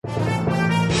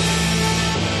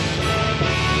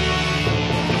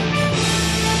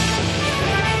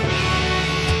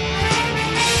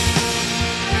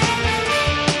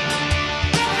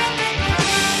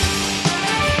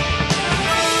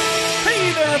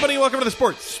everybody. Welcome to the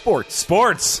Sports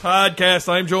Podcast.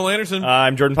 I'm Joel Anderson.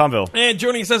 I'm Jordan Palmville. And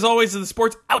joining us, as always, is the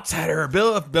Sports Outsider,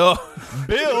 Bill.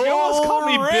 You almost called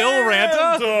me Bill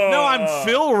Ranta? No, I'm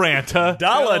Phil Ranta.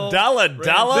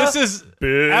 Dalla. This is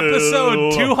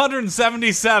episode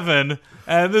 277,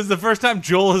 and this is the first time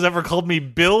Joel has ever called me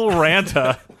Bill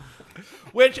Ranta.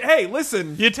 Which, hey,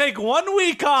 listen. You take 1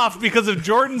 week off because of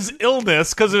Jordan's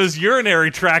illness, because of his urinary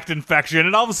tract infection,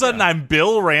 and all of a sudden I'm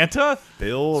Bill Ranta?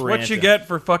 Bill Ranta. What you get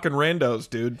for fucking randos,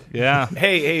 dude. Yeah.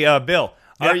 Hey, Bill.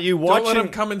 Are you watching? Don't let them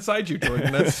come inside you,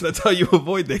 Jordan. That's how you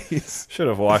avoid these. Should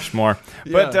have watched more.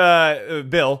 But,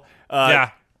 Bill.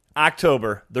 Yeah.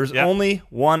 October. There's only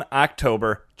one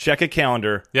October. Check a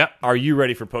calendar. Yep. Are you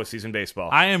ready for postseason baseball?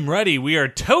 I am ready. We are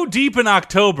toe deep in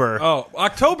October. Oh,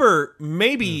 October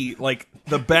may be like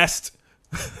the best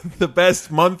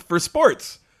month for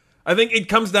sports. I think it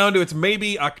comes down to it's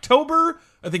maybe October.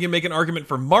 I think you make an argument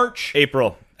for March.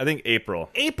 April. I think April.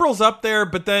 April's up there,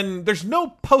 but then there's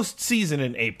no postseason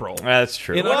in April. That's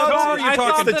true. In October, you're I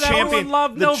thought talking that everyone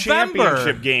loved the November.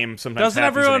 championship game sometimes Doesn't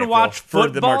happens in everyone April watch football? for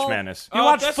the March Madness. You Oh,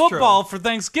 watch that's football for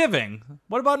Thanksgiving.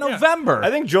 What about November? I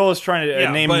think Joel is trying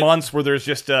to name but- months where there's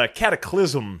just a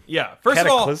cataclysm. Yeah. First of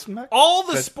all, Cataclysmic? all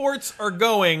the sports are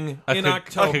going in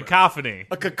October. A cacophony.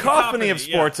 A cacophony of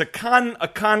sports, a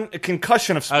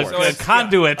concussion of sports, A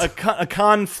conduit. a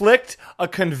conflict, a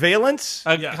convalence,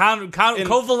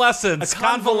 Convalescence.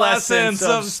 Convalescence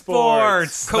of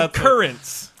sports.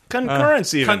 Concurrence.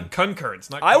 concurrence even. Concurrence,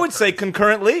 not I would say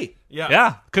concurrently.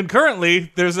 Yeah.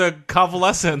 Concurrently, there's a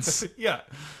convalescence. Yeah.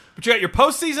 But you got your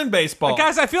postseason baseball.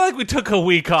 Guys, I feel like we took a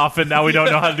week off and now we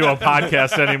don't know how to do a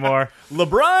podcast anymore.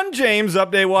 LeBron James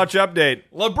update, watch update.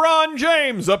 LeBron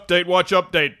James update, watch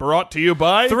update, brought to you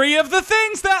by 3 of the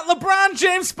things that LeBron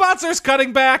James sponsors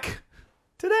cutting back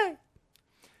Today.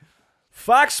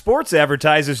 Fox Sports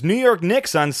advertises New York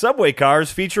Knicks on subway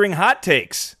cars featuring hot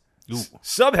takes.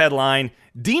 Subheadline,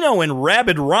 Dino and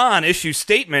Rabid Ron issue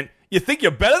statement, you think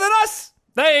you're better than us?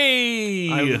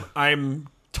 Hey! I'm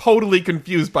totally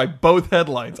confused by both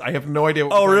headlines. I have no idea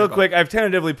what Oh, we're real talking quick, I've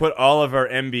tentatively put all of our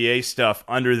NBA stuff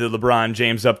under the LeBron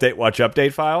James update, watch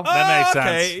update file. about. That makes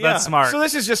Okay, sense. yeah. That's smart. So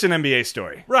this is just an NBA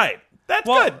story. Right. That's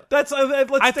Well, good. That's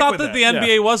let's I stick thought with that the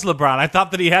NBA Yeah. was LeBron. I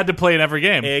thought that he had to play in every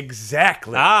game.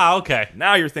 Exactly. Okay.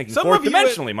 Now you're thinking Some fourth of you-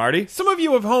 dimensionally, Marty. Some of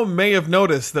you at home may have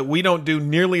noticed that we don't do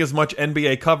nearly as much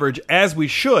NBA coverage as we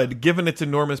should, given its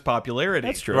enormous popularity.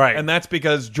 That's true. Right. And that's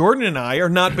because Jordan and I are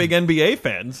not big NBA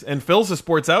fans, and Phil's a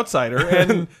sports outsider,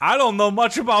 and I don't know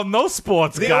much about no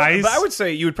sports, guys. But I would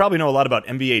say you would probably know a lot about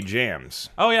NBA jams.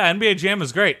 Oh, yeah, NBA Jam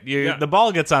is great. The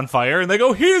ball gets on fire, and they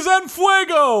go, he's en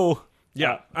fuego!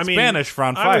 yeah, I mean, Spanish for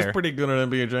on I was fire. pretty good at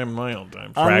NBA Jam in my own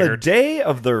time. On the Braggart. day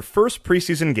of their first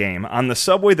preseason game, on the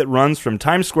subway that runs from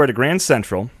Times Square to Grand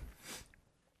Central,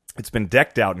 it's been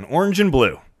decked out in orange and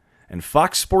blue. And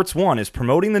Fox Sports 1 is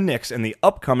promoting the Knicks and the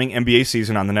upcoming NBA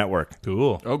season on the network.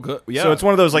 Cool. Oh, good. Yeah. So it's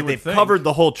one of those, like, you would they've think. covered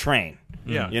the whole train.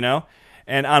 Yeah. You know?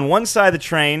 And on one side of the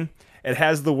train, it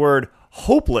has the word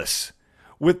hopeless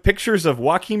with pictures of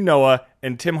Joakim Noah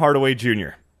and Tim Hardaway Jr.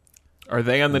 Are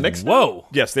they on the Knicks? now? Whoa.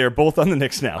 Yes, they are both on the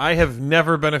Knicks now. I have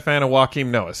never been a fan of Joakim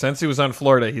Noah. Since he was on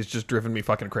Florida, he's just driven me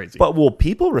fucking crazy. But will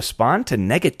people respond to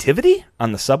negativity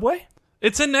on the subway?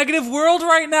 It's a negative world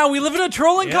right now. We live in a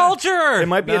trolling culture. It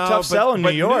might be a tough sell in New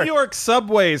York. New York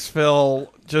subways,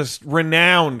 Phil, just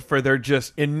renowned for their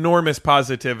just enormous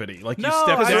positivity. Like you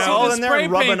step I they're down. all see in the there spray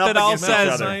rubbing paint up that all against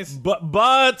each says other.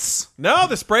 butts. No,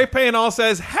 the spray paint all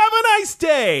says "Have a nice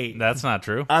day." That's not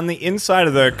true. On the inside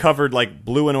of the covered like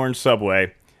blue and orange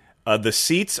subway, the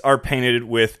seats are painted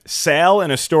with Sal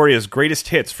and Astoria's greatest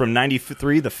hits from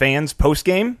 '93. The fans post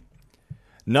game.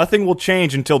 Nothing will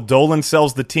change until Dolan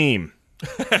sells the team.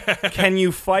 Can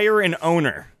you fire an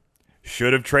owner?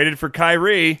 Should have traded for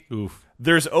Kyrie. Oof.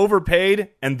 There's overpaid,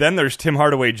 and then there's Tim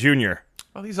Hardaway Jr.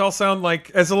 Well, these all sound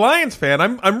like, as a Lions fan,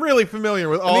 I'm really familiar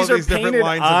with all And of these these are different painted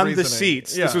lines on of the reasoning.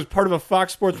 seats. Yeah. This was part of a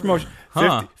Fox Sports promotion.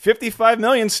 Huh. 55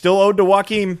 million still owed to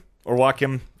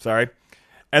Joakim, sorry.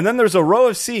 And then there's a row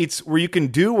of seats where you can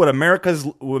do what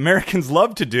Americans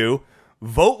love to do,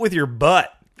 vote with your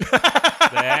butt.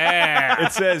 There.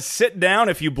 It says sit down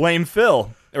if you blame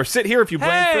Phil. Or sit here if you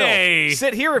blame Hey! Phil.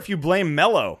 Sit here if you blame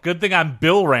Mello. Good thing I'm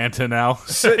Bill Ranta now.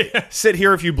 Sit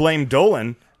here if you blame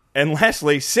Dolan. And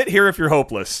lastly, sit here if you're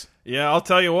hopeless. Yeah, I'll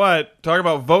tell you what. Talk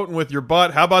about voting with your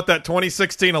butt. How about that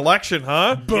 2016 election,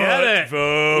 huh? Get it.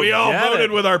 Vote. We all Get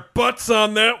voted it. with our butts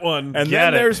on that one. And Get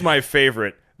then it. there's my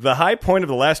favorite. The high point of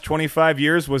the last 25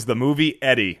 years was the movie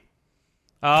Eddie.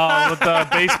 Oh, with the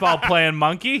baseball playing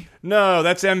monkey? No,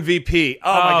 that's MVP.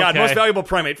 Oh, my God, okay. most valuable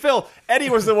primate. Phil, Eddie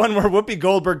was the one where Whoopi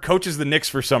Goldberg coaches the Knicks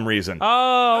for some reason.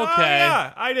 Oh, Oh, okay.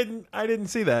 yeah, I didn't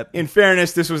see that. In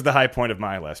fairness, this was the high point of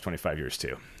my last 25 years,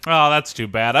 too. Oh, that's too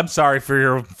bad. I'm sorry for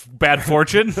your bad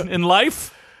fortune in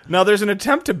life. Now, there's an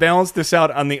attempt to balance this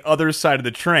out on the other side of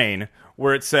the train,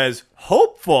 where it says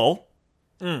hopeful,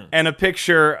 and a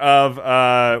picture of,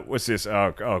 what's this?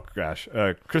 Oh gosh.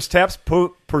 Kristaps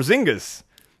Porzingis.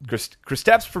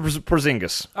 Kristaps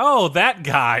Porzingis. Oh, that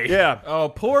guy. Yeah. Oh,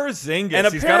 poor Zingis. And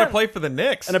He's got to play for the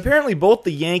Knicks. And apparently both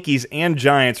the Yankees and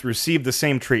Giants received the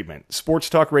same treatment. Sports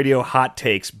Talk Radio hot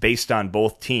takes based on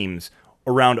both teams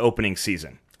around opening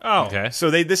season. oh, Okay. So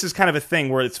this is kind of a thing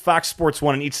where it's Fox Sports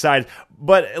 1 on each side,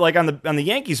 but like on the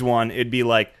Yankees one, it'd be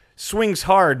like swings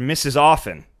hard, misses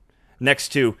often. Next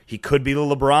to he could be the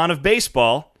LeBron of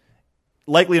baseball,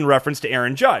 likely in reference to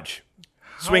Aaron Judge.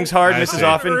 Swings hard, misses see. How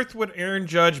on often. earth would Aaron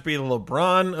Judge be the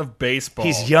LeBron of baseball?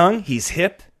 He's young, he's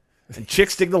hip, and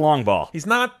chicks dig the long ball. He's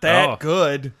not that Oh.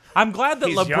 good. I'm glad that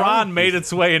He's LeBron young. made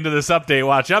its way into this watch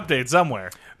update somewhere.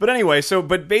 But anyway,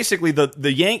 but basically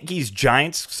the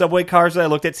Yankees-Giants subway cars that I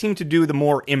looked at seem to do the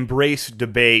more embrace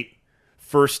debate,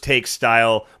 first take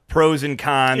style, pros and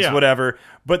cons, Yeah. whatever.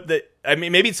 But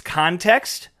maybe it's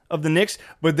context of the Knicks,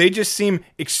 but they just seem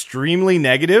extremely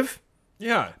negative.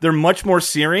 Yeah. They're much more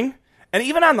searing. And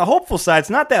even on the hopeful side, it's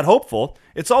not that hopeful.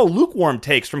 It's all lukewarm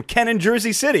takes from Ken in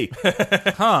Jersey City.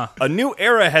 Huh. A new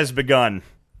era has begun.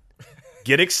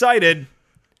 Get excited.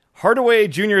 Hardaway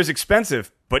Jr. is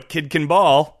expensive, but kid can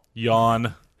ball.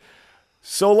 Yawn.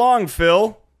 So long,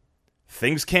 Phil.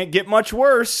 Things can't get much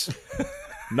worse.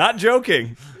 Not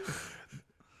joking.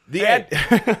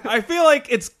 I feel like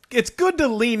it's good to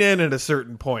lean in at a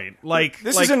certain point. Like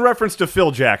This is in reference to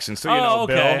Phil Jackson, so you know, Oh,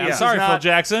 okay. Bill. I'm This sorry, is not- Phil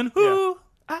Jackson. Who?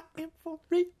 I am for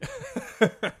real.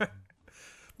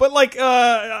 But like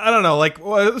I don't know, like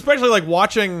especially like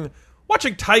watching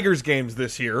Tigers games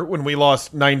this year when we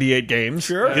lost 98 games.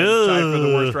 Sure. and tied for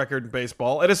the worst record in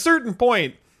baseball. At a certain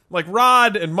point, like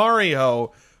Rod and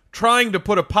Mario trying to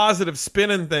put a positive spin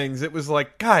in things, it was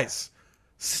like, guys,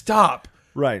 stop.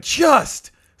 Right.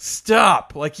 Just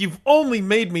stop. Like, you've only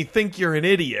made me think you're an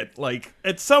idiot. Like,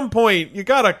 at some point, you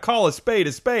gotta call a spade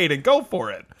and go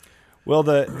for it. Well,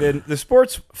 the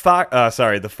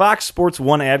Fox Sports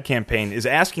 1 ad campaign is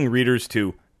asking readers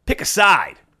to pick a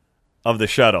side of the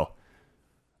shuttle.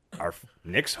 Are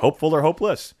Knicks hopeful or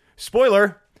hopeless?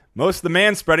 Spoiler: most of the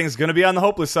man-spreading is going to be on the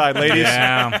hopeless side, ladies.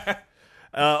 Yeah.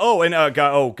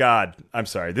 God, I'm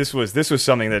sorry. This was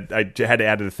something that I had to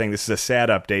add to the thing. This is a sad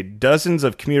update. Dozens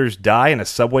of commuters die in a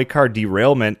subway car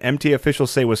derailment. MTA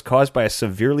officials say was caused by a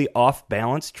severely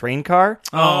off-balance train car.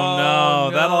 Oh, no.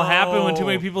 no. That'll happen when too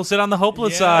many people sit on the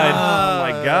hopeless Yeah. side.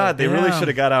 Oh my God, they really yeah. should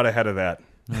have got out ahead of that.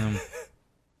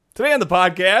 Today on the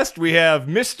podcast, we have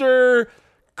Mr.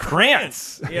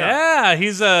 Krantz. Yeah,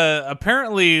 he's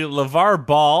apparently LeVar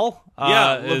Ball.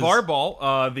 LeVar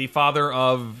Ball, the father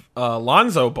of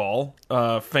Lonzo Ball,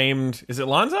 famed. Is it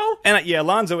Lonzo? And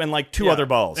Alonzo and like two other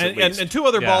balls. at and least. two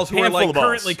other Yeah. balls who are Handful like of balls.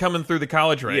 currently coming through the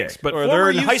college ranks. But or former they're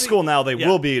in high school now. They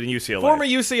will be in UCLA. Former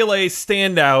UCLA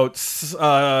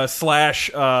standouts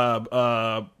slash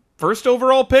first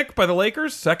overall pick by the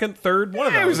Lakers, second, third, one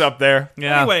of those. He was up there.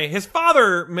 Yeah. Anyway, his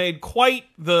father made quite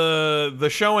the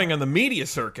showing on the media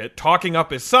circuit, talking up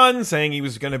his son, saying he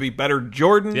was going to be better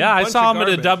Jordan. Yeah, I Bunch saw of him at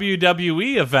a garbage.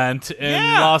 WWE event in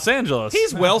Yeah. Los Angeles.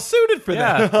 He's well suited for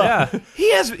that. yeah.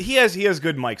 He has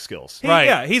good mic skills. Right.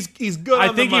 Yeah, he's good. I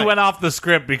on think the he mic. went off the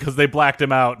script because they blacked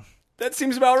him out. That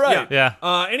seems about right. Yeah.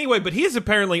 Anyway, but he has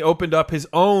apparently opened up his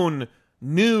own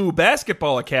new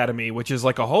basketball academy, which is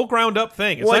like a whole ground up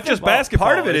thing. It's Well, I not think just basketball.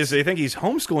 Part of it it's- is I think he's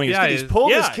homeschooling his Yeah, kid. He's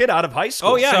pulled his yeah. kid out of high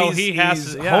school. Oh yeah, So he's, he has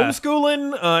he's to- yeah.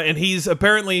 homeschooling, and he's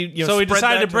apparently So he spread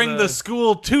decided that to bring the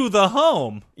school to the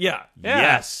home. yeah.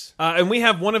 Yes. And we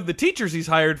have one of the teachers he's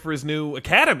hired for his new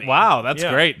academy. Wow, that's Yeah.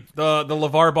 great. The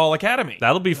LeVar Ball Academy.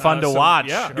 That'll be fun to so, watch.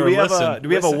 yeah. or Do we have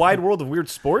listen. a wide world of weird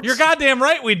sports? You're goddamn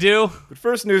right we do. But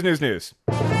first, news.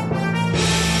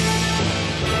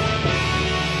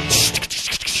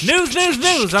 News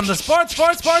on the Sports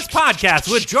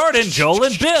Podcast with Jordan, Joel,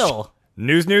 and Bill.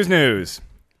 News.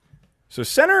 So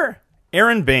center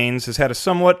Aaron Baines has had a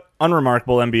somewhat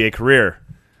unremarkable NBA career.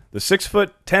 The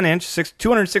 6'10"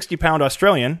 260-pound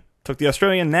Australian took the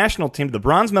Australian national team to the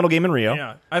bronze medal game in Rio.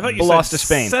 Yeah, I thought you but said lost to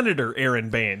Spain. Senator Aaron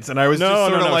Baines, and I was No, just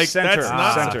sort no, of no, like, center. that's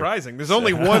not Center. surprising. There's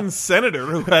only one senator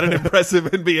who had an impressive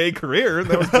NBA career, and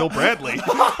that was Bill Bradley.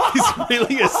 He's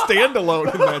really a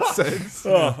standalone in that sense.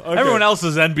 Everyone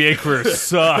else's NBA career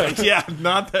sucked. Yeah,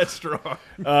 not that strong.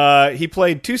 He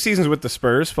played 2 seasons with the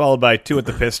Spurs, followed by 2 at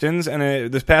the Pistons,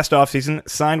 and this past offseason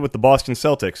signed with the Boston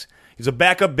Celtics. He's a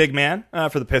backup big man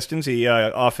for the Pistons. He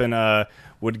often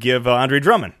would give Andre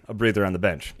Drummond a breather on the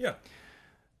bench. Yeah.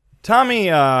 Tommy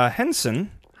Heinsohn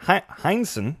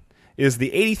is the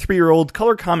 83-year-old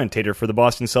color commentator for the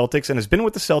Boston Celtics and has been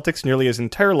with the Celtics nearly his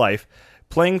entire life,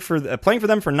 playing for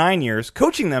them for 9 years,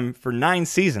 coaching them for 9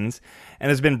 seasons, and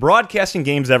has been broadcasting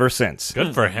games ever since.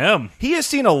 Good for him. He has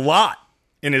seen a lot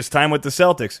in his time with the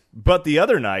Celtics, but the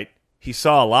other night, he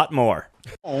saw a lot more.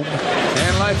 And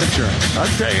life insurance. I'll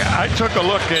tell you, I took a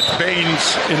look at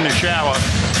Baines in the shower.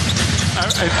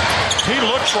 He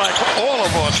looks like all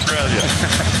of Australia.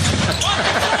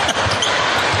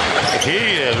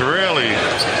 He is really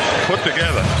put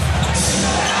together.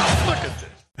 Look at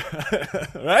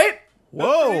this. Right?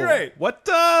 Whoa. Great. What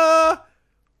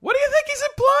do you think he's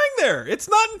implying there? It's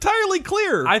not entirely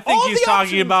clear. I think All he's the talking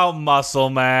options- about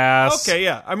muscle mass. Okay,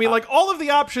 yeah. I mean, like, all of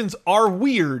the options are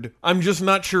weird. I'm just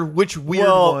not sure which weird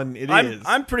one it is.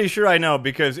 I'm pretty sure I know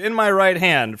because in my right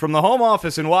hand, from the home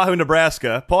office in Wahoo,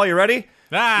 Nebraska, Paul, you ready?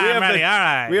 I'm ready. All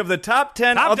right. We have the top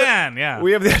 10. Top other, 10, yeah.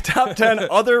 We have the top 10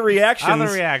 other reactions.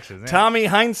 Other reactions, yeah. Tommy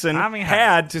Heinsohn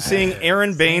had to seeing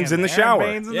Aaron Baines in the shower.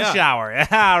 Baines in Yeah. the shower.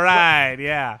 Yeah, right.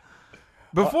 Yeah.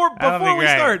 Before that'll be we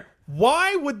great. start,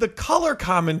 why would the color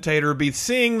commentator be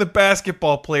seeing the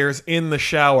basketball players in the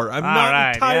shower? I'm not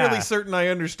right, entirely yeah. certain I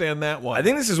understand that one. I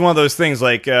think this is one of those things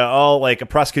like all like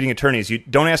prosecuting attorneys. You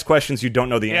don't ask questions you don't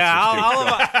know the Yeah,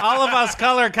 answers to. all of us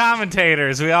color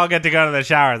commentators, we all get to go to the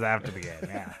showers after the game.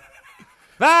 Yeah.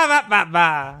 Ba, ba, ba,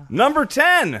 ba. Number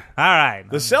 10. All right.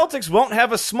 The Celtics won't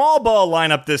have a small ball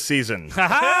lineup this season.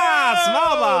 Ha-ha,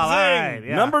 small ball. All right.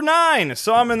 Yeah. Number 9.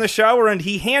 Saw him in the shower and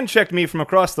he hand-checked me from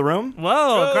across the room.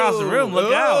 Whoa, across the room.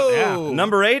 Look out. Yeah.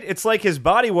 Number 8. It's like his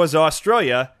body was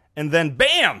Australia and then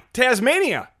bam,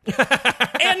 Tasmania.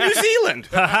 And New Zealand.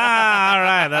 Ha-ha, all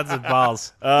right. That's his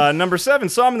balls. Number 7.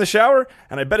 Saw him in the shower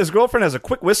and I bet his girlfriend has a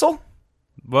quick whistle.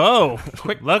 Whoa.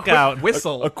 Look out.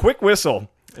 Whistle. A quick whistle.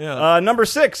 Yeah. Number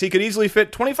 6. He could easily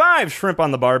fit 25 shrimp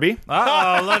on the Barbie.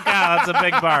 Uh-oh, look out. That's a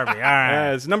big Barbie. All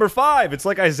right. It's number 5. It's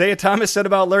like Isaiah Thomas said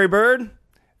about Larry Bird.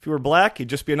 If he were black, he'd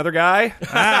just be another guy.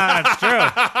 That's true.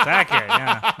 It's accurate,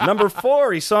 yeah. Number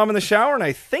 4, he saw him in the shower, and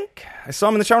I think I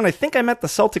met the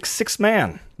Celtics' sixth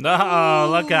man. Uh-oh,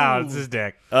 look out. It's his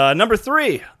dick. Number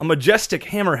 3, a majestic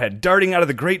hammerhead darting out of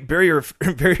the Great Barrier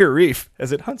Reef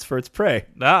as it hunts for its prey.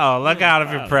 Uh-oh, look out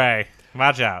if you pray.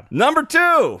 Watch out. Number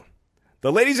 2,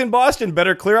 the ladies in Boston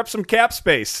better clear up some cap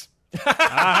space. All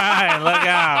right, look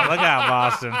out,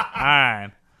 Boston. All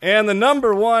right. And the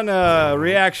number 1 other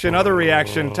reaction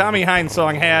Tommy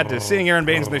Heinsohn had to seeing Aaron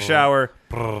Baines in the shower.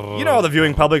 You know how the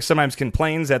viewing public sometimes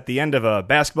complains at the end of a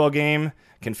basketball game,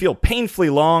 can feel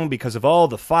painfully long because of all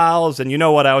the fouls, and you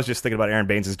know what? I was just thinking about Aaron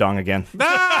Baines' dong again.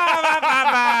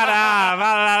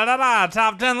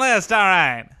 Top 10 list, all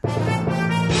right.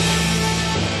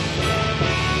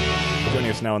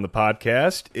 Joining us now on the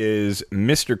podcast is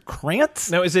Mr. Krantz.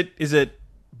 Now, is it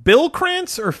Bill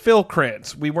Krantz or Phil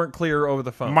Krantz? We weren't clear over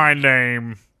the phone. My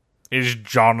name is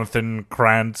Jonathan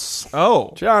Krantz.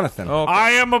 Oh. Jonathan. Okay. I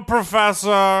am a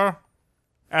professor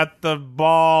at the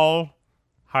Ball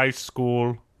High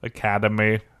School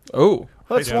Academy. Oh.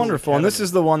 That's wonderful. And this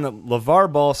is the one that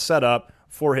LeVar Ball set up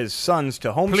for his sons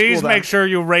to homeschool Please them. make sure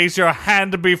you raise your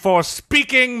hand before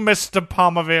speaking, Mr.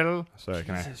 Palmerville. Sorry,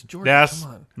 can I? Yes,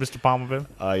 Mr. Palmerville.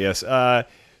 Yes.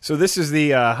 So this is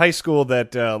the high school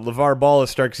that LeVar Ball has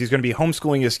started because he's going to be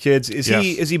homeschooling his kids.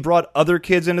 Is he brought other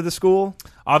kids into the school?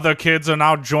 Other kids are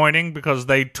now joining because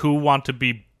they too want to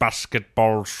be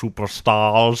basketball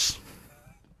superstars.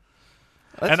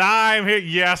 And I'm here.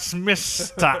 Yes,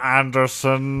 Mr.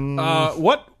 Anderson.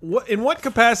 What in what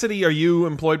capacity are you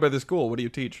employed by the school? What do you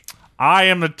teach? I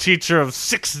am a teacher of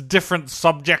 6 different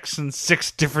subjects in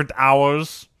 6 different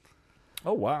hours.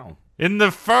 Oh, wow. In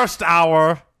the first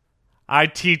hour, I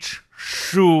teach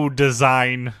shoe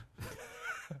design.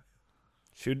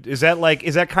 Is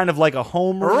that kind of like a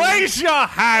homeroom? Raise your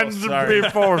hands sorry.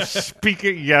 before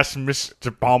speaking. Yes,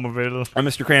 Mr. Palmerville.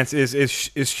 Mr. Krantz,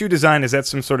 is shoe design, is that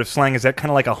some sort of slang? Is that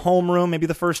kind of like a homeroom, maybe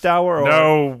the first hour? Or?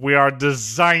 No, we are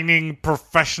designing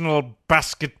professional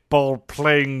basketball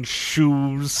playing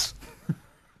shoes.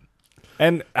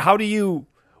 And how do you...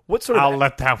 What sort of... I'll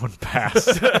let that one pass.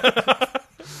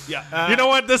 Yeah. You know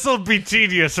what? This will be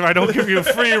tedious if I don't give you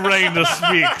free reign to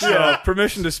speak. So Yeah,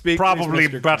 permission to speak. probably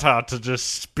please, Mr. better to just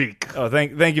speak. Oh,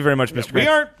 thank you very much, Mr. We Grant.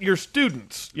 aren't your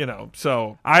students,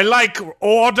 so I like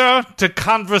order to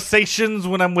conversations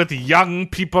when I'm with young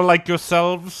people like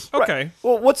yourselves. okay.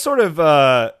 Well, what sort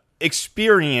of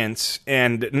experience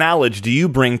and knowledge do you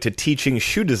bring to teaching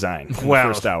shoe design in Well-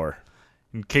 the first hour?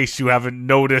 In case you haven't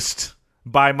noticed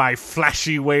by my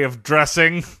flashy way of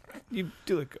dressing, You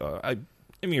do like I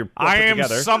mean, you're I put am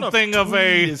together. something of Tweed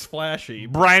a is flashy.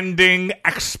 branding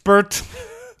expert,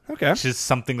 Okay. which is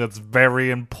something that's very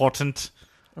important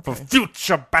for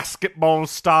future basketball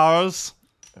stars.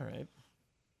 All right.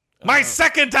 My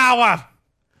second hour,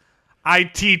 I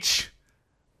teach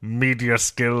media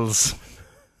skills.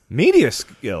 Media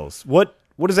skills. What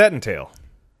does that entail?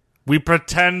 We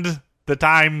pretend that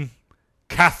I'm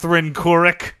Catherine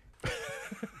Couric,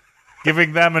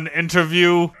 giving them an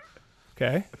interview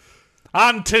Okay.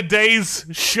 on today's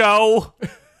show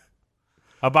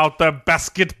about their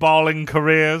basketballing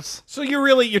careers. So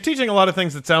you're teaching a lot of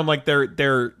things that sound like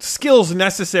they're skills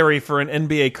necessary for an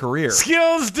NBA career.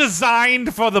 Skills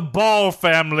designed for the Ball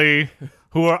family,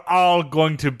 who are all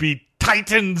going to be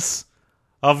titans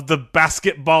of the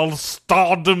basketball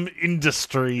stardom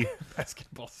industry.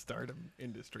 Basketball stardom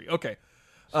industry. Okay.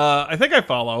 I think I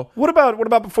follow. What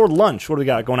about before lunch? What do we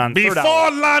got going on?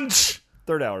 Before lunch,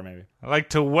 Third hour, maybe. I like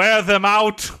to wear them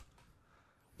out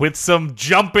with some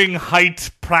jumping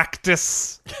height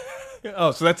practice.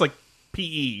 Oh, so that's like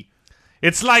PE.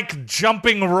 It's like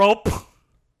jumping rope,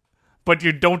 but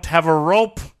you don't have a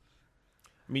rope.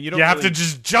 I mean, you don't You have really- to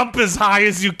just jump as high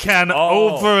as you can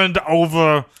Oh. over and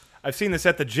over. I've seen this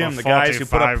at the gym. For The guys who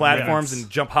put up 45 platforms minutes.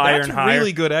 and jump higher That's and higher.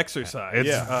 really good exercise. It's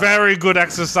Yeah. very good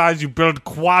exercise. You build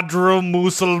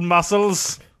quadrimuscle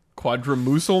muscles.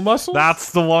 Quadrimuscle muscle.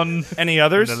 That's the one. Any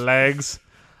others? The legs.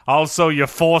 Also, your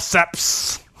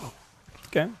forceps.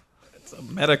 Okay. It's a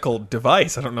medical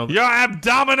device. I don't know. Your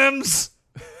abdominums.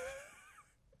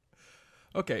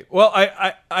 Okay. Well,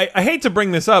 I hate to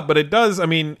bring this up, but it does. I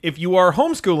mean, if you are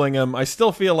homeschooling them, I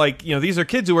still feel like these are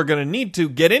kids who are going to need to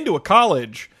get into a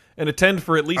college and attend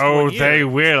for at least Oh, 1 year. they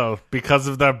will, because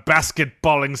of their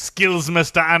basketballing skills,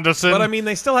 Mr. Anderson. But I mean,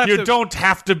 they still have you to. don't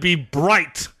have to be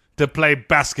bright to play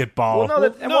basketball. Well,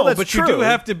 no, No, that's but true. you do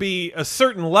have to be a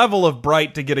certain level of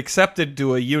bright to get accepted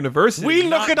to a university. We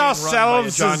not look at being run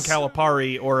ourselves by a John as-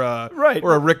 Calipari or a Right.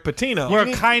 or a Rick Pitino.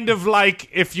 We're kind of like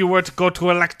if you were to go to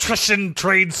electrician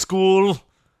trade school.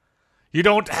 You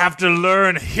don't have to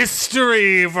learn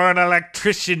history for an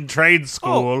electrician trade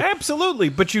school. Oh, absolutely,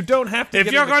 but you don't have to. If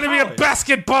get you're into going to be a college.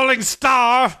 basketballing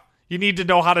star, you need to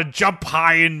know how to jump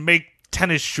high and make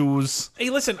tennis shoes. Hey,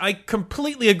 listen, I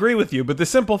completely agree with you, but the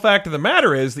simple fact of the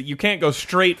matter is that you can't go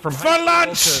straight from For high school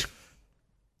lunch! to-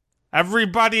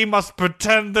 Everybody must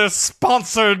pretend they're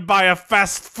sponsored by a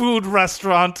fast food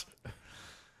restaurant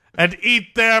and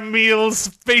eat their meals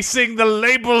facing the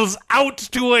labels out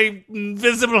to a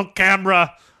invisible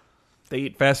camera. They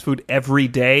eat fast food every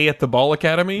day at the Ball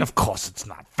Academy. Of course, it's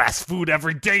not fast food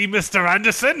every day, Mr.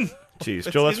 Anderson. Jeez,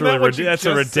 Joel, that's Isn't that really what you that's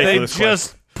a just said? They ridiculous question.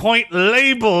 just point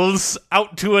labels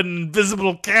out to an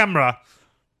invisible camera.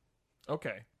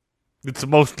 Okay, It's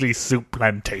mostly soup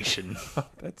plantation.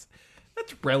 that's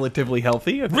relatively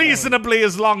healthy. Reasonably,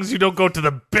 as long as you don't go to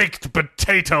the baked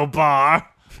potato bar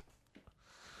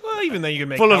Well, even then you can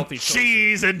make full of healthy choices.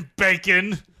 cheese and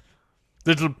bacon.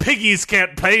 Little piggies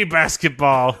can't play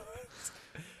basketball.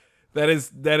 That is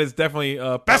definitely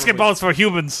Basketball's for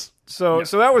humans. So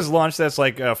that was lunch. That's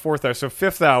like fourth hour. So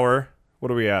fifth hour.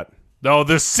 What are we at? No,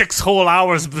 there's 6 whole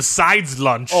hours besides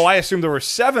lunch. Oh, I assumed there were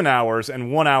 7 hours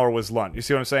and 1 hour was lunch. You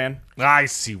see what I'm saying? I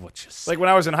see what you're saying. Like when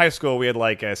I was in high school, we had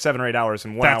like 7 or 8 hours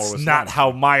and 1 hour That's was not lunch.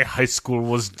 how my high school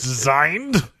was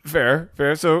designed. Fair.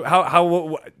 So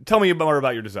how? Tell me more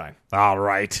about your design. All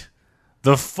right.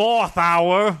 The 4th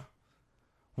hour,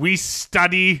 we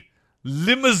study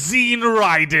limousine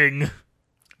riding.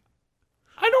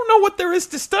 I don't know what there is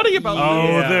to study about. Oh,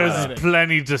 Yeah. there's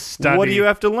plenty to study. What do you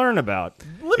have to learn about?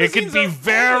 It can be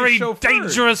very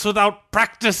dangerous without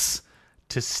practice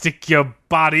to stick your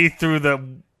body through the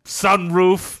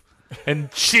sunroof and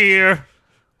cheer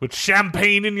with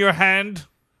champagne in your hand.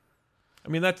 I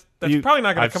mean, that's probably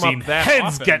not going I've to come seen up that heads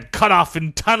often. get cut off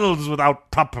in tunnels without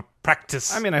proper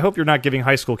practice. I mean, I hope you're not giving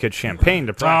high school kids champagne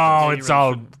to practice. oh, it's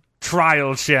all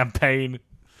trial champagne.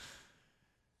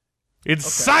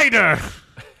 It's cider.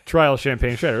 Trial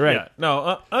champagne shredder, right? Yeah, no,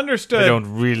 I understood.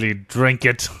 don't really drink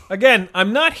it. Again,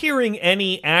 I'm not hearing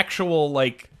any actual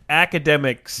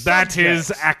academic That is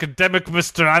subjects. academic,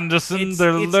 Mr. Anderson.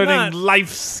 They're it's learning not- life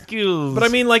skills. But I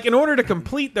mean, like, in order to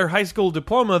complete their high school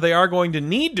diploma, they are going to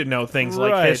need to know things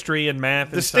like Right. history and math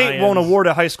and The state science. won't award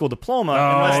a high school diploma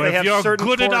unless they if have you're certain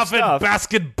good core enough stuff. at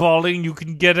basketballing, you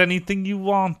can get anything you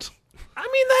want. I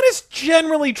mean, that is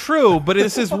generally true, but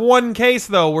this is one case,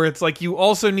 though, where it's like you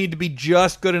also need to be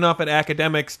just good enough at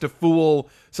academics to fool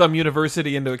some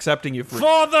university into accepting you for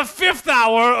For the 5th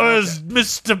hour, or as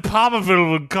Mr. Palmerville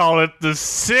would call it, the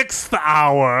 6th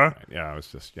hour, Yeah, it was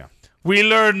just we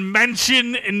learn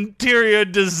mansion interior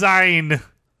design.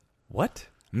 What?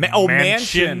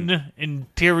 Mansion.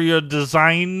 Interior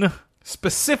design.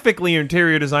 specifically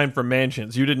interior design for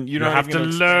mansions. You You don't have to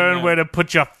learn where to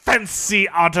put your fancy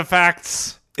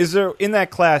artifacts. Is there in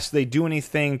that class they do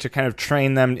anything to kind of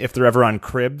train them if they're ever on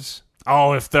cribs?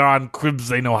 Oh, if they're on cribs,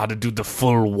 they know how to do the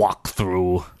full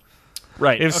walkthrough.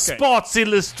 right. If Sports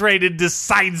Illustrated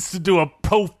decides to do a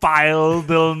profile,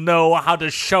 they'll know how to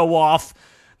show off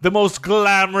the most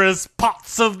glamorous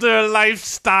parts of their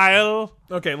lifestyle.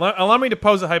 Okay, allow me to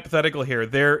pose a hypothetical here.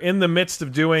 They're in the midst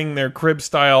of doing their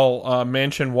crib-style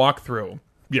mansion walkthrough,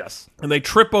 Yes. and they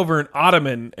trip over an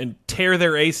ottoman and tear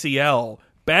their ACL.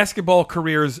 Basketball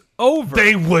career's over.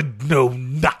 They would know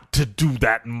not to do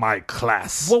that in my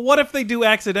class. Well, what if they do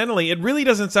accidentally? It really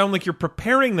doesn't sound like you're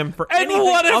preparing them for And anything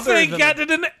what if other they than get in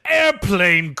an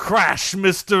airplane crash,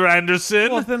 Mr.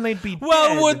 Anderson? Well, then they'd be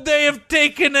Well, dead. would they have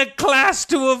taken a class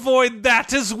to avoid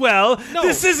that as well? No.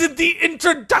 This isn't the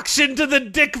introduction to the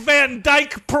Dick Van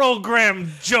Dyke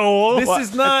program, Joel. This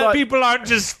is not- thought- People aren't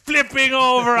just flipping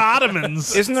over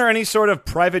ottomans. Isn't there any sort of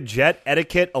private jet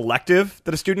etiquette elective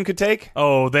that a student could take?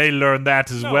 Oh, they learn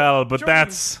that as No, well, but Jordan,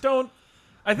 that's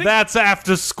I think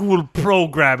after school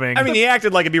programming. I mean, he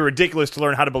acted like it'd be ridiculous to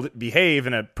learn how to behave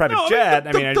in a private No, jet.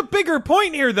 the bigger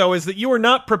point here, though, is that you are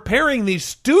not preparing these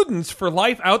students for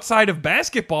life outside of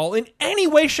basketball in any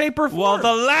way, shape, or form. well,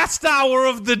 the last hour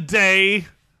of the day,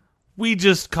 we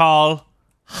just call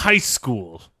high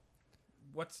school.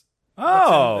 what's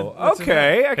oh, in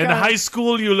okay. I In kinda- high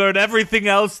school, you learn everything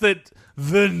else that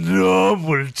the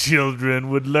normal children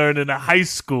would learn in a high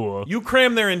school. you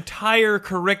cram their entire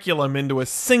curriculum into a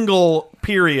single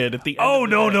period at the end. Oh, of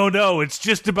the no, day. no, no. It's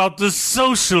just about the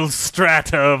social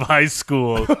strata of high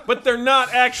school. But they're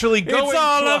not actually going It's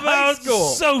all to a high about school.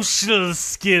 social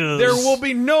skills. There will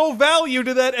be no value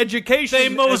to that education. They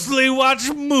mostly watch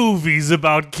movies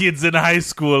about kids in high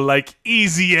school, like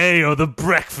Easy A or The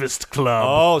Breakfast Club.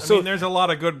 oh, I so mean, there's a lot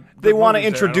of good. they want to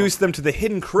introduce them to the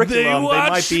hidden They curriculum they watch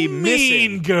might be Mean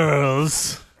missing.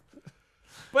 Girls.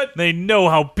 But They know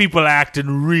how people act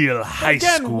in real high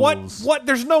again, schools. what?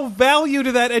 There's no value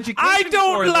to that education. I for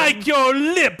don't them. like your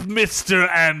lip, Mr.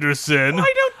 Anderson.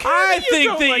 I don't care I that you think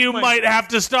don't that like you my- might have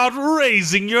to start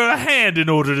raising your hand in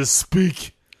order to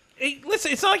speak. Hey,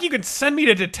 listen, it's not like you can send me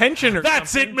to detention or That's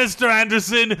something. it, Mr.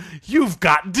 Anderson. You've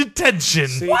got detention.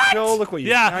 See, Joe, look what you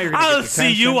now Yeah, you're gonna I'll get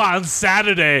see you detention. on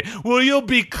Saturday, where you'll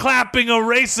be clapping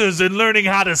erasers and learning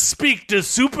how to speak to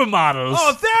supermodels.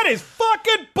 Oh, that is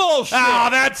fucking bullshit. Ah,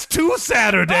 that's 2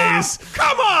 Saturdays. Oh,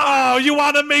 come on. Oh, you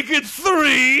want to make it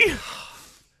 3?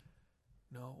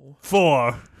 No.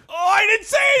 4. Oh, I didn't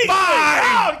say anything. Fine.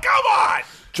 Oh, come on.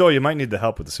 Joel, you might need the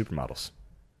help with the supermodels.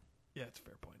 Yeah, it's a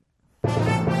fair point.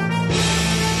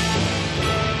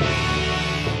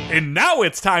 And now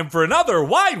it's time for another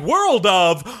wide world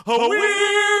of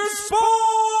weird sports.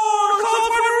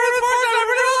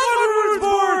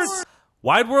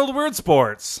 Wide world of weird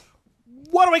sports.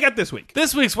 What do I got this week?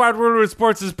 This week's wide world of weird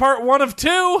sports is part 1 of 2.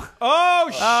 Oh,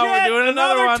 shit. We're doing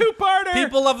another one. two-parter.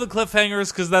 People love the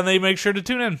cliffhangers because then they make sure to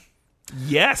tune in.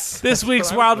 Yes. This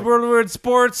week's what I was Wild thinking. World of Weird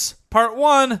Sports, part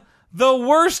 1, the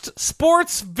worst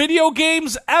sports video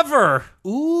games ever.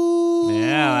 Ooh.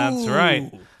 Yeah, that's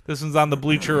right. This one's on the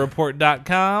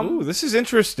BleacherReport.com. Ooh, this is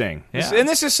interesting. Yeah. And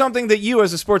this is something that you,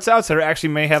 as a sports outsider, actually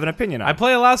may have an opinion on. I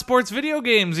play a lot of sports video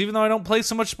games, even though I don't play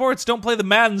so much sports. Don't play the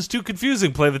Maddens, too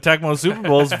confusing. Play the Tecmo Super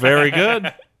Bowls, very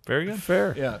good. Very good.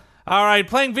 Fair. Yeah. All right,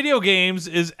 playing video games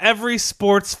is every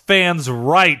sports fan's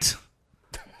right.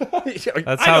 That's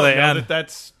I how don't they know end. that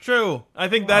that's true. I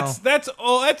think that's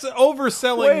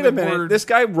overselling Wait the a minute. word. This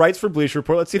guy writes for Bleacher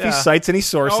Report. Let's see if he Yeah. cites any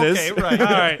sources. Okay, right. All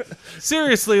right.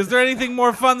 Seriously, is there anything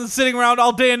more fun than sitting around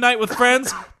all day and night with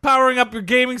friends, powering up your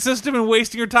gaming system and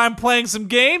wasting your time playing some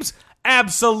games?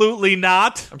 Absolutely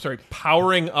not. I'm sorry,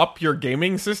 powering up your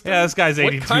gaming system? Yeah, this guy's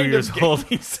 82 what kind years of old.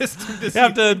 gaming system does You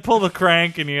have to pull the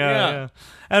crank and Yeah. yeah.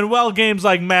 And while games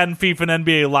like Madden, FIFA, and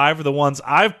NBA Live are the ones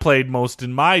I've played most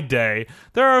in my day,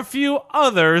 there are a few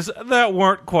others that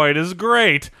weren't quite as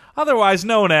great, otherwise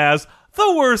known as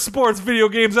the worst sports video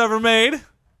games ever made.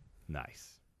 Nice.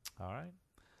 All right.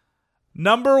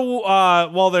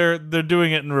 They're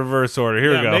doing it in reverse order.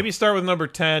 Here we go. Maybe start with number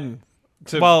 10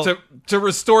 to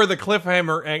restore the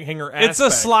cliffhanger aspect. It's a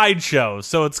slideshow,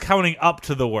 so it's counting up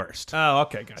to the worst. Oh,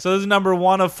 okay, gotcha. So this is number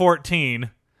 1 of 14.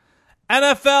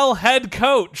 NFL head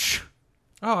coach.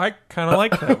 Oh, I kind of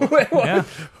like that. Yeah.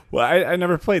 Well, I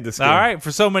never played this game. All right,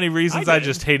 for so many reasons, I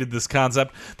just hated this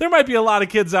concept. There might be a lot of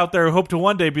kids out there who hope to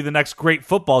one day be the next great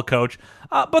football coach,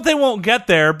 but they won't get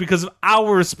there because of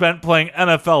hours spent playing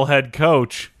NFL head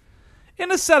coach.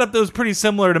 In a setup that was pretty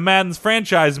similar to Madden's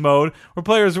franchise mode, where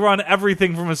players run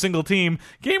everything from a single team,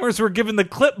 gamers were given the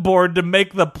clipboard to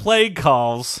make the play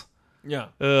calls. Yeah.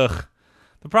 Ugh.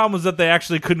 The problem was that they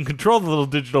actually couldn't control the little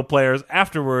digital players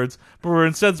afterwards, but were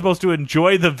instead supposed to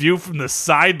enjoy the view from the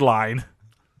sideline.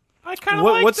 I kind of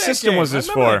What system was this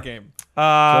for? That game.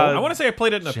 I want to say I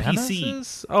played it in a PC.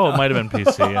 Genesis? Oh, it might have been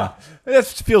PC, yeah. That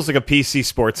feels like a PC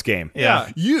sports game.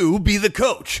 Yeah. You be the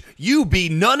coach. You be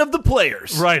none of the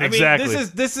players. Right, I mean, exactly.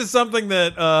 this is something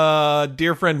that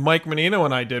dear friend Mike Menino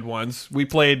and I did once.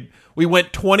 We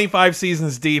went 25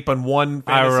 seasons deep on one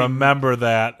I fantasy. remember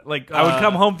that. Like, I would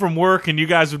come home from work and you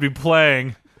guys would be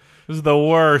playing. It was the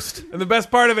worst. And the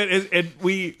best part of it is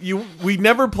we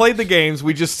never played the games.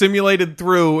 We just simulated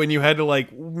through, and you had to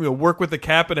work with the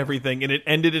cap and everything, and it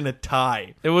ended in a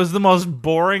tie. It was the most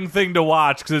boring thing to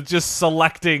watch because it's just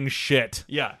selecting shit.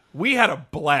 Yeah, we had a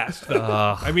blast.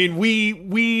 I mean,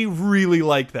 we really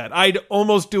liked that. I'd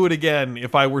almost do it again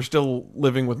if I were still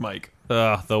living with Mike.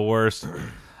 Ugh, the worst.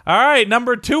 All right,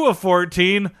 number 2 of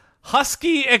 14,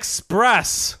 Husky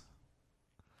Express.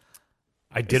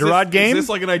 Iditarod game? Is this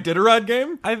like an Iditarod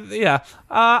game?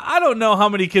 I don't know how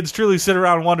many kids truly sit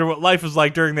around and wonder what life is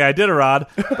like during the Iditarod,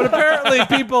 but apparently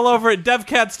people over at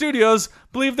DevCat Studios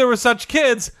believe there were such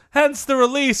kids, hence the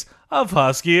release of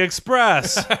Husky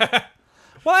Express.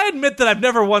 Well, I admit that I've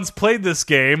never once played this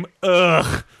game.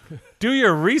 Ugh. Do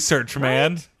your research,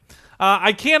 man.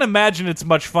 I can't imagine it's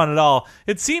much fun at all.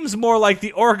 It seems more like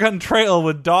the Oregon Trail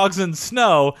with dogs and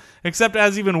snow, except it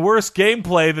has even worse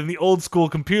gameplay than the old school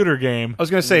computer game. I was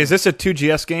going to say, is this a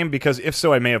 2GS game? Because if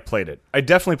so, I may have played it. I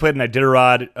definitely played an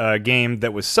Iditarod game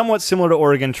that was somewhat similar to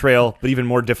Oregon Trail, but even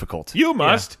more difficult. You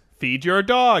must feed your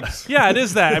dogs. Yeah, it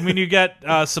is that. I mean, you get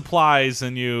supplies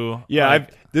and you... Yeah,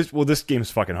 this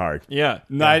game's fucking hard. Yeah.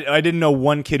 No, I didn't know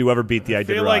one kid who ever beat the Iditarod I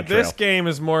feel like Trail. this game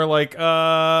is more like,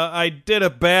 I did a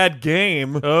bad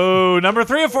game. Oh, number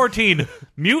 3 of 14,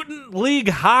 Mutant League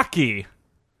Hockey. This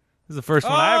is the first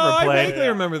one I ever played. I vaguely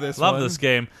remember this Love one. this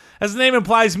game. As the name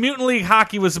implies, Mutant League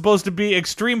Hockey was supposed to be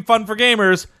extreme fun for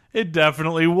gamers. It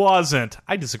definitely wasn't.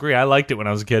 I disagree. I liked it when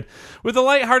I was a kid. With a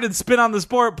lighthearted spin on the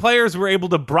sport, players were able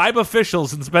to bribe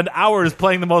officials and spend hours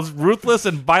playing the most ruthless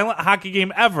and violent hockey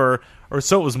game ever, or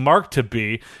so it was marked to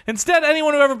be. Instead,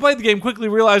 anyone who ever played the game quickly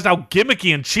realized how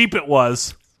gimmicky and cheap it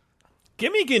was.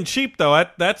 Gimmicky and cheap, though,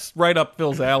 that's right up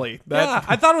Phil's alley. Yeah,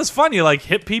 I thought it was fun. You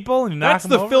hit people and you knock That's them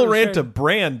the over. Phil It was Ranta great.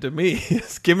 brand to me.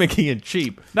 It's gimmicky and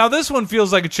cheap. Now, this one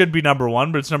feels like it should be number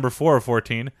 1, but it's number 4 of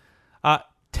 14.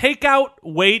 Takeout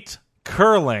weight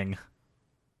curling.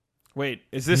 Wait,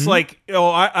 is this like... Oh,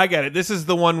 I get it. This is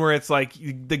the one where it's like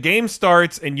the game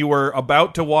starts and you are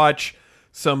about to watch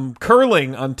some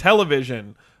curling on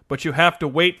television, but you have to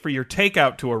wait for your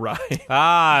takeout to arrive.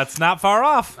 It's not far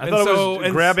off. I thought it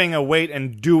was grabbing a weight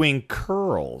and doing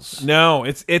curls. No,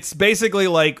 it's basically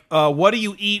like, what do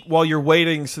you eat while you're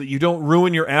waiting so that you don't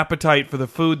ruin your appetite for the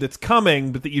food that's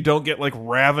coming, but that you don't get like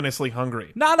ravenously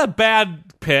hungry? Not a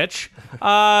bad pitch.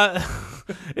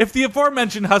 If the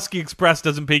aforementioned Husky Express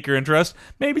doesn't pique your interest,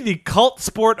 maybe the cult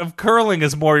sport of curling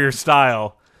is more your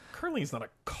style. Curling is not a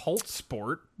cult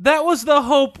sport. That was the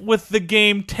hope with the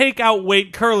game Takeout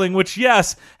Weight Curling, which,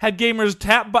 yes, had gamers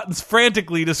tap buttons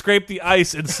frantically to scrape the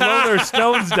ice and slow their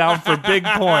stones down for big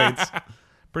points.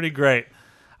 Pretty great.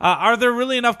 Are there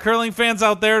really enough curling fans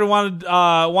out there to want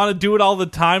to do it all the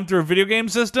time through a video game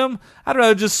system? I'd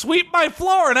rather just sweep my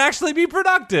floor and actually be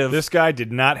productive. This guy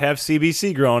did not have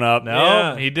CBC growing up. No,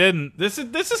 Yeah. he didn't. This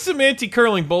is some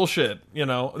anti-curling bullshit, you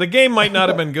know. The game might not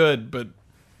have been good, but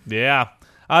Yeah.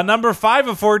 Number 5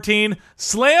 of 14,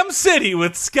 Slam City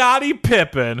with Scottie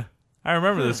Pippen. I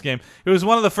remember this game. It was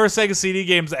one of the first Sega CD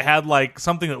games that had like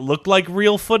something that looked like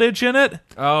real footage in it.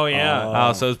 oh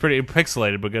yeah. So it was pretty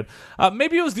pixelated, but good.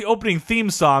 Maybe it was the opening theme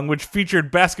song, which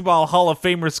featured Basketball Hall of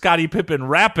Famer Scottie Pippen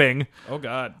rapping, Oh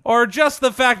god. or just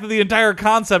the fact that the entire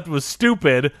concept was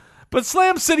stupid. But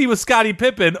Slam City with Scottie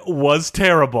Pippen was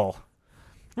terrible.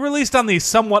 Released on the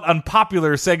somewhat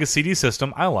unpopular Sega CD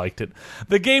system, I liked it.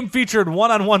 The game featured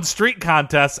one-on-one street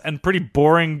contests and pretty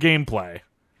boring gameplay.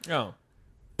 Oh.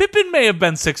 Pippen may have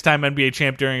been 6-time NBA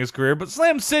champ during his career, but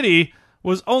Slam City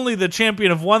was only the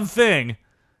champion of one thing: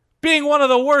 being one of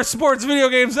the worst sports video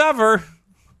games ever.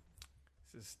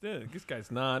 This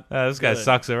guy's not. This guy good.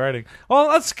 sucks at writing. Well,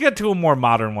 let's get to a more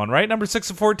modern one, right? Number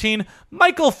 6 of 14,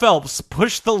 Michael Phelps,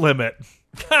 Push the Limit.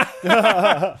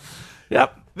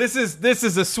 Yep. This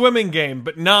is a swimming game,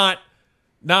 but not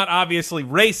obviously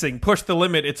racing. Push the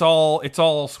limit. It's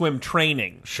all swim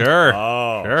training. Sure.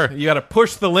 Oh. Sure. You got to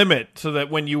push the limit so that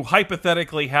when you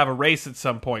hypothetically have a race at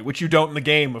some point, which you don't in the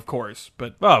game, of course,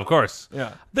 but Oh, of course.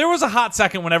 yeah. There was a hot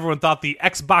second when everyone thought the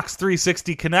Xbox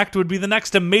 360 Kinect would be the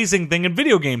next amazing thing in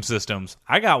video game systems.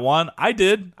 I got one. I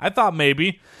did. I thought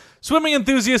maybe. Swimming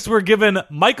enthusiasts were given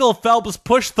Michael Phelps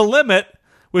Push the Limit,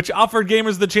 which offered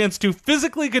gamers the chance to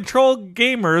physically control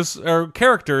gamers or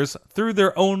characters through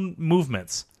their own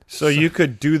movements. So you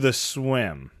could do the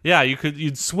swim. Yeah,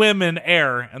 you'd swim in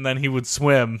air, and then he would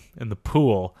swim in the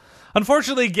pool.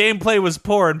 Unfortunately, gameplay was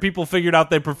poor, and people figured out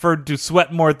they preferred to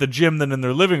sweat more at the gym than in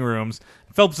their living rooms.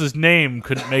 Phelps's name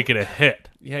couldn't make it a hit.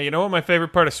 Yeah, you know what my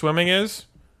favorite part of swimming is?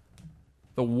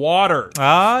 The water.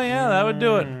 Oh, yeah, that would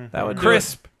do it. That would do it.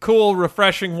 Crisp, cool,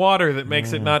 refreshing water that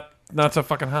makes it not so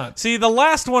fucking hot. See, the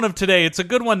last one of today, it's a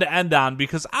good one to end on,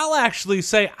 because I'll actually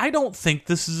say I don't think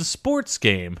this is a sports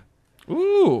game.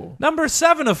 Ooh. Number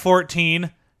 7 of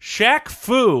 14, Shaq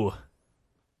Fu.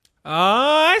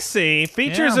 I see.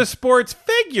 Features Yeah. a sports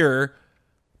figure,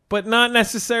 but not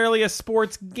necessarily a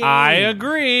sports game. I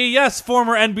agree. Yes,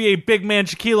 former NBA big man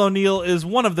Shaquille O'Neal is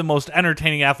one of the most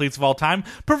entertaining athletes of all time,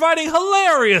 providing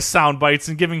hilarious sound bites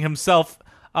and giving himself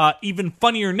even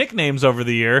funnier nicknames over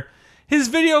the year. His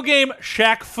video game,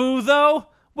 Shaq Fu, though,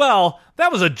 well,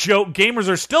 that was a joke gamers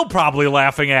are still probably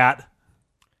laughing at.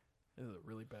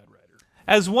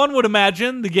 As one would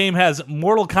imagine, the game has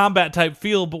Mortal Kombat-type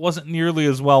feel, but wasn't nearly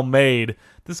as well made.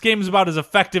 This game is about as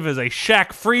effective as a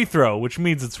Shaq free throw, which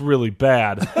means it's really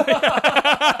bad.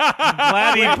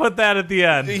 Glad he put that at the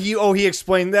end. He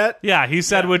explained that? Yeah, he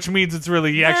said which means it's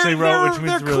really... He actually wrote which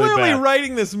means it's really They're clearly bad.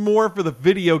 writing this more for the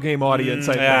video game audience,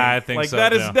 I think. yeah, I think like, so,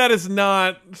 that is too. that is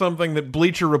not something that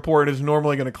Bleacher Report is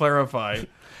normally going to clarify.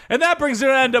 And that brings an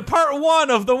end to part 1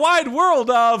 of the wide world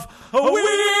of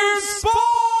Weird Sports!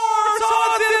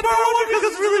 Oh, I did part 1 because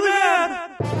it's really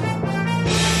bad!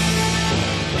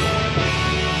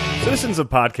 Citizens of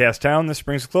Podcast Town, this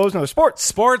brings to a close another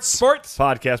sports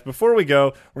podcast. Before we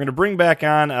go, we're going to bring back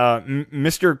on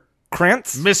Mr.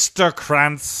 Krantz. Mr.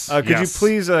 Krantz. Could you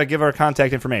please give our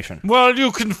contact information? Well,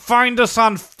 you can find us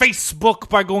on Facebook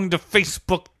by going to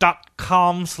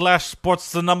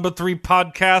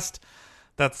facebook.com/sports3podcast.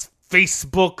 That's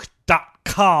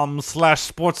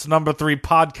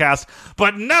facebook.com/sports3podcast.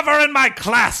 But never in my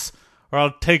class, or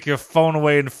I'll take your phone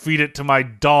away and feed it to my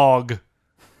dog.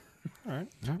 All right.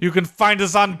 You can find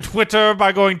us on Twitter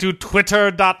by going to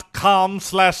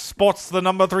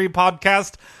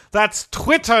twitter.com/sports3podcast. That's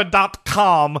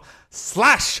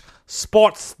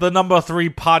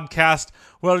twitter.com/sports3podcast.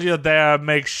 While you're there,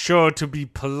 make sure to be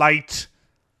polite,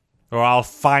 or I'll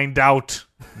find out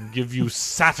and give you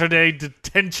Saturday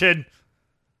detention.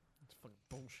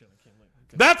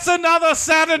 That's another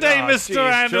Saturday, Mr. geez,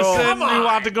 Anderson. Joel. You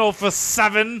want to go for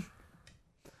 7?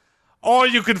 Or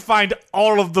you can find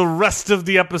all of the rest of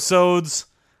the episodes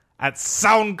at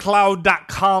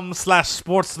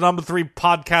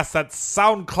soundcloud.com/sports3podcast. That's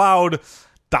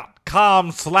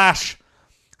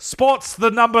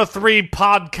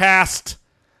soundcloud.com/sports3podcast.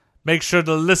 Make sure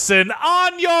to listen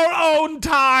on your own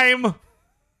time.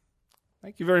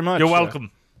 Thank you very much. You're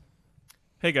welcome.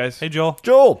 Hey, guys. Hey, Joel.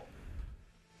 Joel.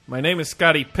 My name is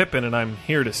Scottie Pippen, and I'm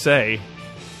here to say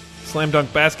Slam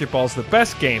Dunk Basketball is the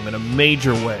best game in a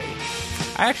major way.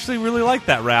 I actually really like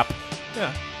that rap.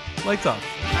 Yeah. Lights off.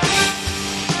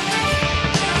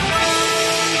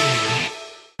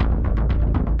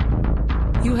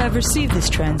 You have received this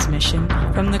transmission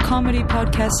from the Comedy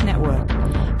Podcast Network.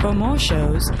 For more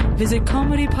shows, visit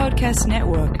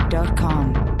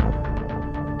comedypodcastnetwork.com.